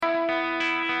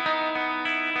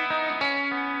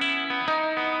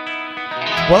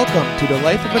Welcome to The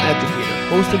Life of an Educator,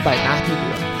 hosted by Mathew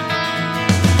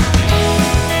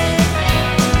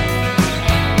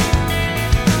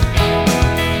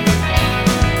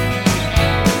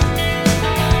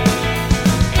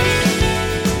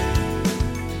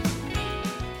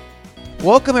Dueck.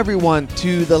 Welcome everyone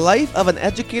to The Life of an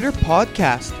Educator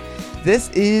podcast. This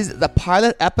is the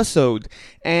pilot episode,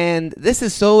 and this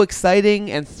is so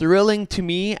exciting and thrilling to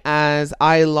me as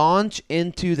I launch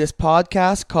into this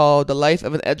podcast called The Life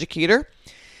of an Educator.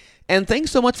 And thanks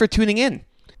so much for tuning in.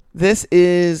 This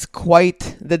is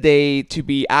quite the day to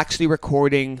be actually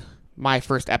recording my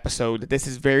first episode. This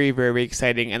is very, very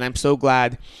exciting, and I'm so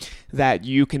glad that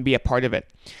you can be a part of it.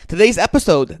 Today's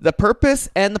episode, the purpose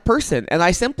and the person. And I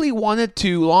simply wanted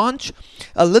to launch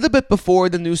a little bit before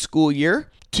the new school year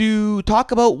to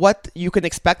talk about what you can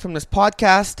expect from this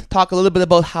podcast, talk a little bit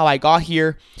about how I got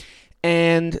here,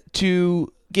 and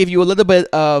to give you a little bit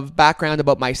of background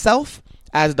about myself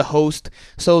as the host,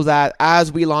 so that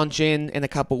as we launch in a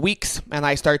couple weeks and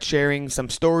I start sharing some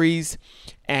stories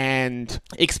and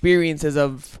experiences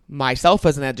of myself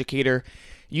as an educator,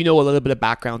 you know a little bit of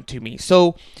background to me.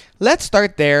 So let's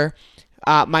start there.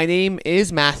 My name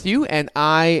is Matthew, and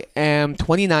I am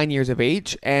 29 years of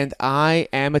age, and I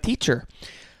am a teacher.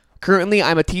 Currently,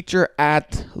 I'm a teacher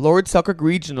at Lord Selkirk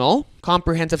Regional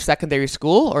Comprehensive Secondary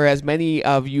School, or as many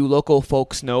of you local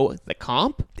folks know, the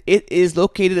Comp. It is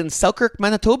located in Selkirk,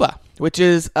 Manitoba, which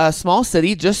is a small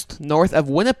city just north of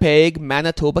Winnipeg,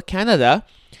 Manitoba, Canada,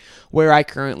 where I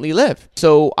currently live.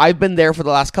 So I've been there for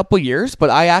the last couple years, but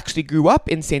I actually grew up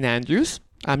in St. Andrews,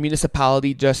 a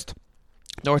municipality just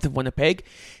north of Winnipeg,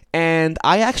 and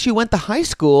I actually went to high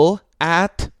school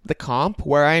at the Comp,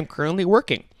 where I am currently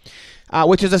working.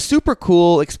 Which is a super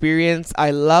cool experience.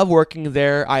 I love working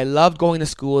there. I love going to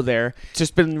school there. It's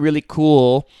just been really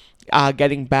cool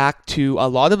getting back to a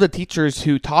lot of the teachers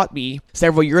who taught me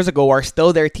several years ago are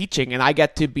still there teaching, and I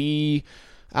get to be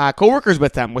co-workers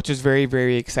with them, which is very,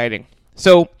 very exciting.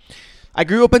 So I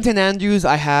grew up in St. Andrews.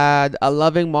 I had a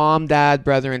loving mom, dad,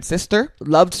 brother, and sister.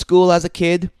 Loved school as a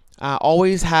kid.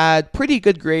 Always had pretty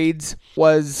good grades,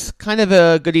 was kind of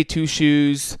a goody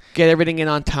two-shoes, get everything in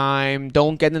on time,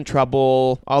 don't get in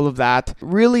trouble, all of that.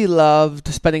 Really loved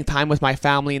spending time with my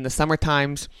family in the summer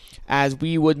times, as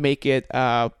we would make it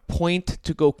a point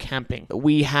to go camping.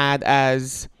 We had,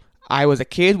 as I was a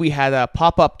kid, we had a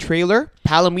pop-up trailer,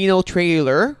 Palomino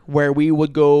trailer, where we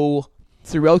would go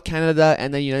throughout Canada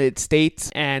and the United States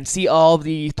and see all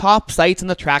the top sites and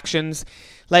attractions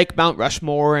like Mount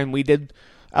Rushmore, and we did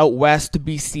out west to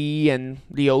BC and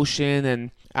the ocean,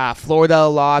 and Florida a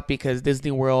lot because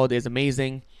Disney World is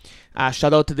amazing.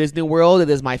 Shout out to Disney World. It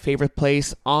is my favorite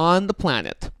place on the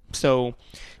planet. So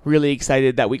really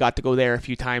excited that we got to go there a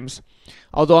few times.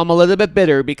 Although I'm a little bit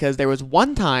bitter because there was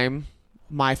one time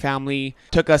my family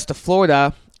took us to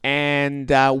Florida and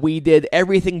we did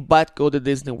everything but go to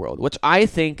Disney World, which I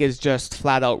think is just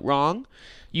flat out wrong.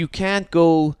 You can't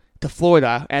go to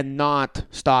Florida and not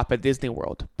stop at Disney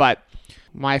World. But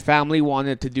my family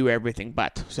wanted to do everything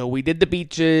but. So we did the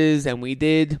beaches and we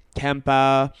did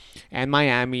Tampa and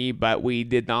Miami, but we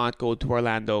did not go to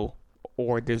Orlando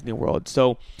or Disney World.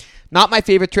 So not my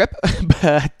favorite trip,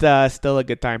 but still a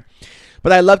good time.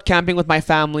 But I loved camping with my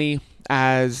family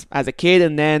as a kid,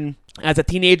 and then as a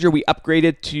teenager we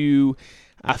upgraded to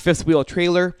a fifth wheel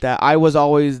trailer. That I was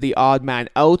always the odd man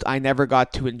out. I never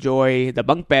got to enjoy the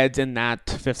bunk beds in that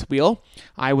fifth wheel.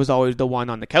 I was always the one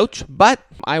on the couch, but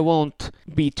I won't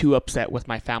be too upset with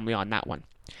my family on that one.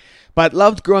 But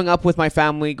loved growing up with my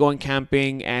family, going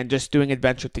camping and just doing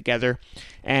adventure together,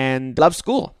 and loved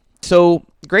school. So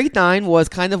grade 9 was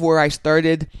kind of where I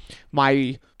started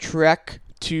my trek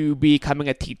to becoming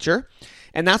a teacher.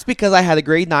 And that's because I had a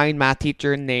grade 9 math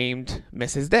teacher named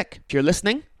Mrs. Dick. If you're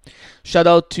listening, shout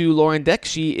out to Lauren Dick.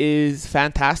 She is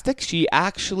fantastic. She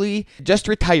actually just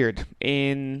retired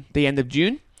in the end of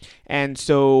June. And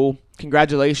so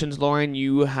congratulations, Lauren.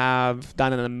 You have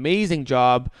done an amazing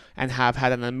job and have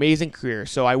had an amazing career.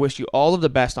 So I wish you all of the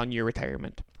best on your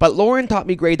retirement. But Lauren taught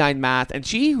me grade 9 math, and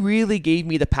she really gave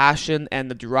me the passion and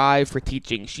the drive for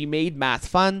teaching. She made math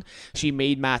fun. She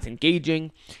made math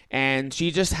engaging. And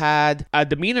she just had a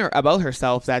demeanor about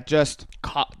herself that just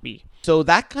caught me. So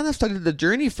that kind of started the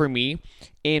journey for me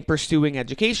in pursuing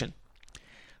education.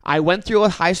 I went through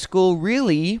high school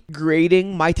really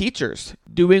grading my teachers,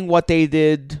 doing what they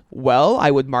did well. I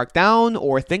would mark down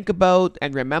or think about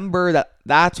and remember that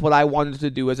that's what I wanted to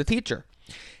do as a teacher.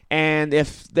 And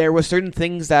if there were certain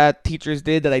things that teachers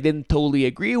did that I didn't totally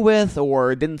agree with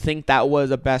or didn't think that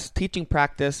was a best teaching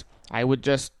practice, I would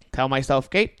just tell myself,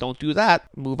 okay, don't do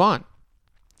that, move on.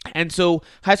 And so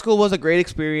high school was a great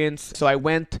experience. So I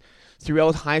went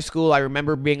throughout high school. I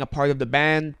remember being a part of the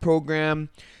band program,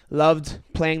 loved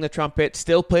playing the trumpet,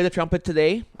 still play the trumpet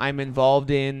today. I'm involved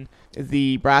in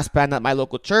the brass band at my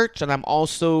local church, and I'm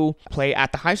also play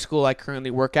at the high school I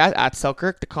currently work at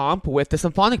Selkirk, the comp, with the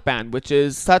symphonic band, which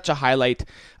is such a highlight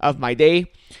of my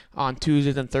day on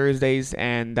Tuesdays and Thursdays,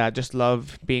 and just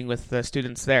love being with the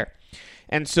students there.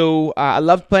 And so I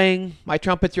loved playing my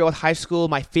trumpet throughout high school.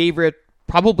 My favorite,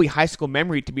 probably high school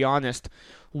memory, to be honest,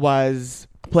 was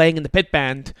playing in the pit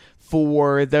band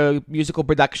for the musical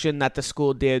production that the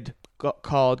school did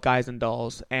called Guys and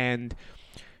Dolls. And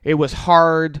it was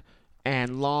hard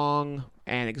and long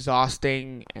and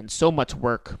exhausting and so much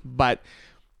work, but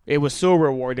it was so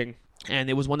rewarding. And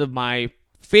it was one of my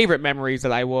favorite memories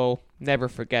that I will never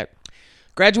forget.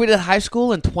 Graduated high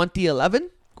school in 2011.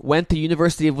 Went to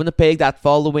University of Winnipeg that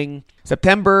following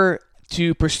September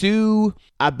to pursue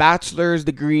a bachelor's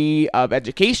degree of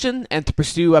education and to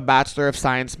pursue a Bachelor of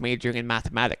Science majoring in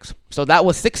mathematics. So that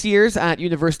was 6 years at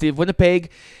University of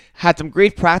Winnipeg. Had some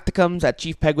great practicums at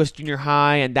Chief Peguis Junior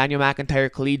High and Daniel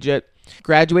McIntyre Collegiate.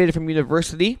 Graduated from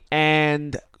university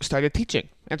and started teaching.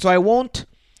 And so I won't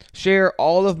share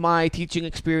all of my teaching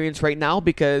experience right now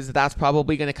because that's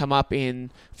probably going to come up in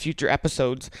future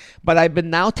episodes. But I've been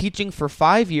now teaching for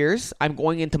 5 years. I'm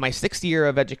going into my 6th year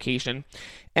of education.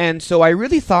 And so I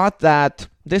really thought that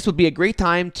this would be a great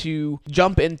time to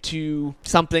jump into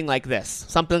something like this,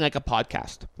 something like a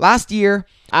podcast. Last year,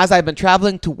 as I've been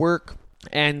traveling to work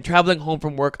and traveling home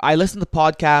from work, I listened to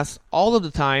podcasts all of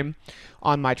the time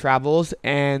on my travels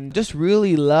and just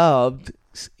really loved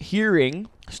hearing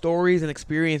stories and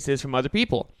experiences from other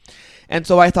people. And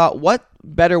so I thought, what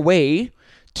better way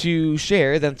to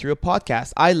share than through a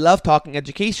podcast? I love talking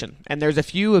education, and there's a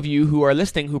few of you who are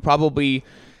listening who probably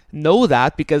know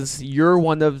that because you're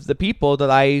one of the people that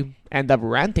I end up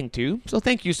ranting to. So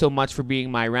thank you so much for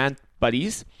being my rant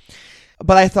buddies.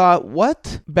 But I thought,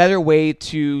 what better way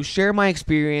to share my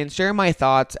experience, share my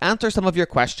thoughts, answer some of your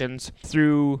questions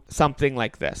through something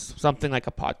like this, something like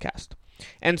a podcast.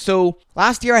 And so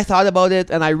last year I thought about it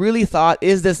and I really thought,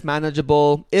 is this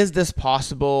manageable? Is this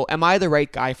possible? Am I the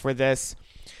right guy for this?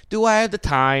 Do I have the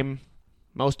time?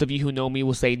 Most of you who know me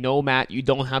will say, no, Matt, you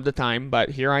don't have the time, but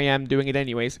here I am doing it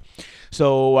anyways.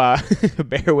 So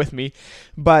bear with me.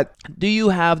 But do you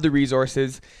have the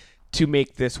resources to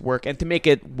make this work and to make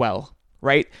it well,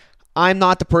 right? I'm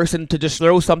not the person to just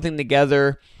throw something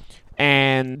together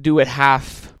and do it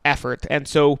half effort. And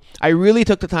so I really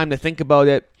took the time to think about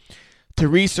it, to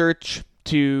research,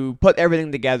 to put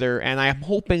everything together, and I'm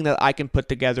hoping that I can put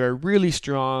together a really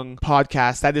strong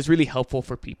podcast that is really helpful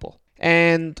for people.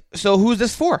 And so who's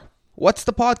this for? What's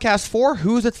the podcast for?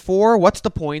 Who's it for? What's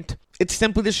the point? It's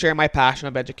simply to share my passion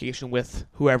of education with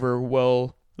whoever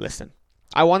will listen.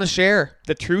 I want to share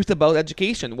the truth about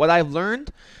education, what I've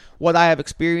learned, what I have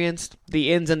experienced,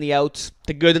 the ins and the outs,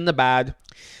 the good and the bad,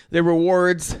 the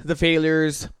rewards, the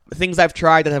failures, things I've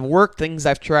tried that have worked, things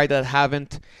I've tried that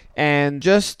haven't, and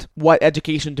just what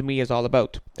education to me is all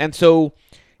about. And so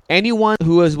anyone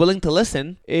who is willing to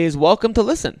listen is welcome to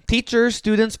listen. Teachers,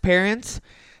 students, parents,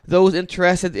 those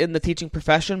interested in the teaching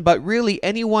profession, but really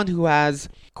anyone who has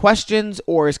questions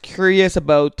or is curious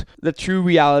about the true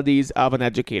realities of an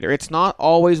educator. It's not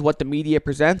always what the media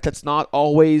presents. It's not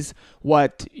always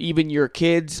what even your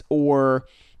kids or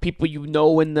people you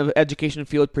know in the education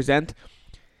field present.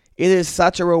 It is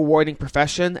such a rewarding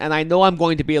profession, and I know I'm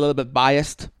going to be a little bit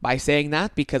biased by saying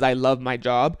that because I love my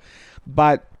job,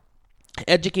 but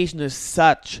education is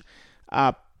such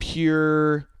a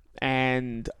pure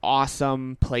and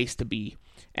awesome place to be.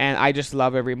 And I just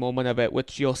love every moment of it,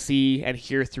 which you'll see and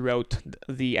hear throughout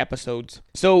the episodes.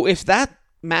 So if that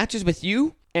matches with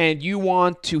you and you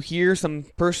want to hear some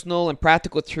personal and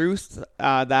practical truths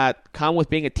that come with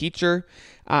being a teacher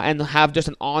and have just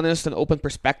an honest and open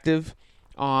perspective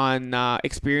on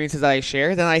experiences that I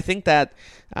share, then I think that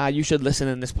you should listen,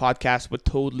 and this podcast would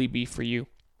totally be for you.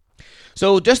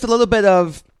 So just a little bit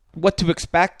of what to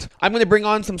expect. I'm going to bring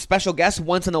on some special guests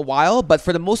once in a while, but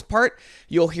for the most part,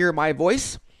 you'll hear my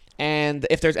voice. And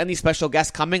if there's any special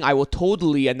guests coming, I will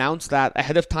totally announce that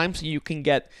ahead of time so you can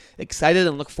get excited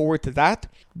and look forward to that.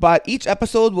 But each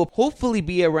episode will hopefully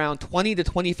be around 20 to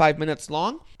 25 minutes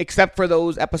long, except for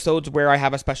those episodes where I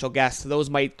have a special guest.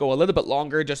 Those might go a little bit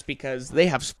longer just because they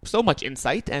have so much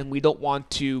insight and we don't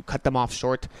want to cut them off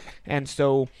short. And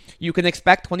so you can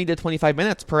expect 20 to 25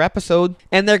 minutes per episode,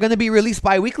 and they're going to be released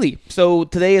bi-weekly. So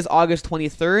today is August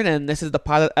 23rd, and this is the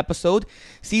pilot episode.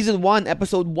 Season 1,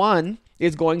 Episode 1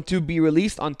 is going to be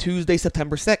released on Tuesday,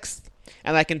 September 6th.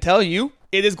 And I can tell you,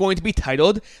 it is going to be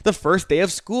titled The First Day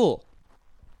of School.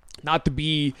 Not to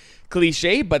be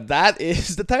cliche, but that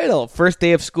is the title, First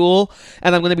Day of School.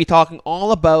 And I'm going to be talking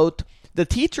all about the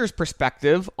teacher's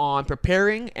perspective on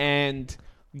preparing and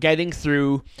getting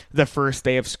through the first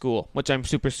day of school, which I'm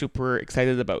super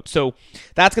excited about. So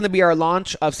that's going to be our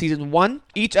launch of season 1.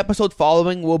 Each episode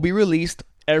following will be released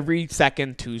every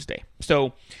second Tuesday.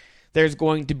 So there's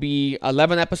going to be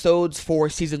 11 episodes for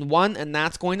season 1, and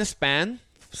that's going to span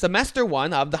semester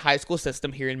 1 of the high school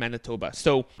system here in Manitoba.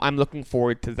 So I'm looking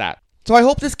forward to that. So I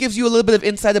hope this gives you a little bit of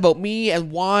insight about me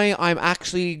and why I'm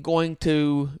actually going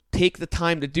to take the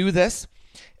time to do this.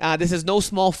 This is no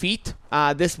small feat.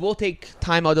 This will take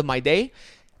time out of my day,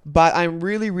 but I'm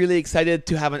really excited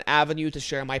to have an avenue to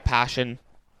share my passion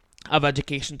of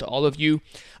education to all of you.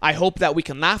 I hope that we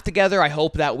can laugh together. I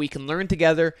hope that we can learn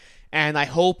together, and I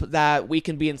hope that we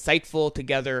can be insightful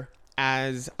together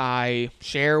as I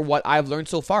share what I've learned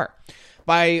so far.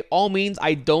 By all means,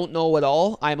 I don't know it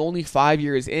all. I'm only 5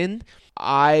 years in.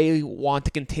 I want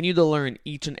to continue to learn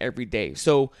each and every day.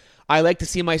 So I like to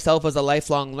see myself as a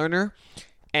lifelong learner,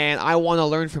 and I want to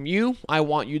learn from you. I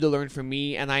want you to learn from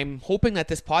me, and I'm hoping that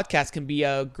this podcast can be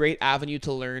a great avenue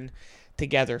to learn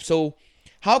together. So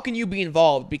how can you be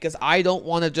involved? Because I don't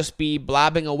want to just be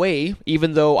blabbing away,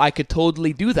 even though I could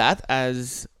totally do that.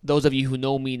 As those of you who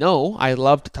know me know, I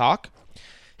love to talk.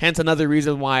 Hence another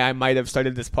reason why I might have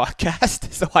started this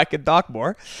podcast, so I could talk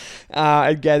more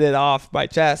and get it off my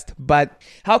chest. But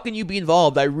how can you be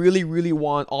involved? I really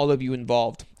want all of you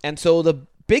involved. And so the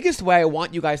biggest way I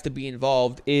want you guys to be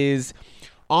involved is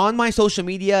on my social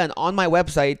media and on my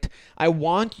website. I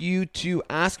want you to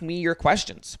ask me your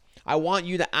questions. I want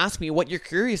you to ask me what you're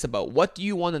curious about. What do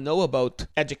you want to know about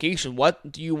education?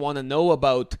 What do you want to know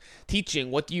about teaching?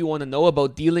 What do you want to know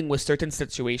about dealing with certain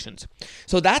situations?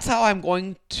 So that's how I'm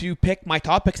going to pick my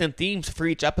topics and themes for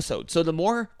each episode. So the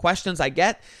more questions I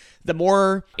get, the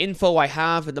more info I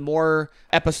have, and the more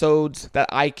episodes that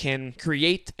I can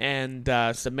create and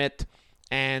submit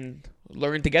and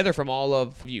learn together from all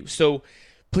of you. So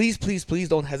please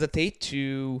don't hesitate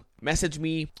to message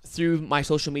me through my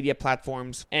social media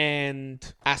platforms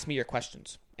and ask me your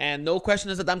questions. And no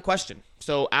question is a dumb question.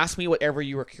 So ask me whatever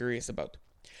you are curious about.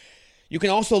 You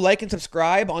can also like and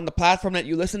subscribe on the platform that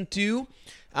you listen to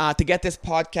get this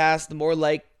podcast. The more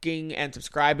liking and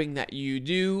subscribing that you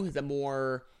do, the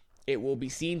more it will be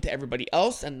seen to everybody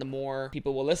else, and the more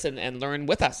people will listen and learn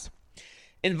with us.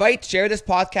 Share this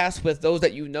podcast with those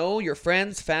that you know, your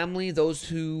friends, family, those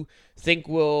who think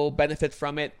will benefit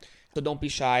from it. So don't be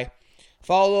shy.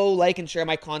 Follow, like, and share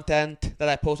my content that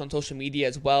I post on social media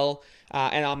as well,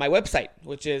 and on my website,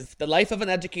 which is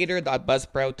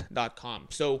thelifeofanaeducator.buzzsprout.com.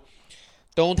 So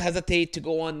don't hesitate to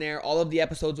go on there. All of the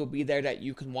episodes will be there that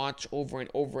you can watch over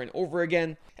and over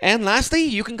again. And lastly,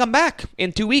 you can come back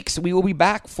in 2 weeks. We will be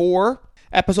back for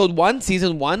episode 1,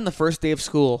 season 1, the first day of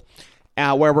school.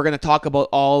 Where we're going to talk about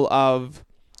all of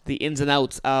the ins and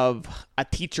outs of a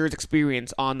teacher's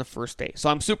experience on the first day. So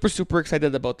I'm super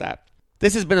excited about that.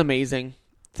 This has been amazing.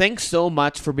 Thanks so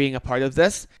much for being a part of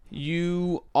this.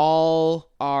 You all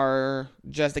are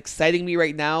just exciting me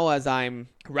right now as I'm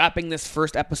wrapping this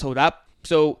first episode up.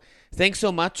 So thanks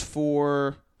so much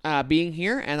for being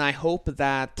here, and I hope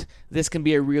that this can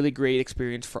be a really great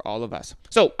experience for all of us.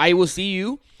 So I will see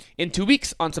you in 2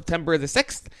 weeks on September the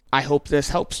 6th. I hope this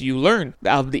helps you learn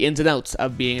of the ins and outs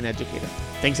of being an educator.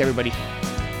 Thanks, everybody.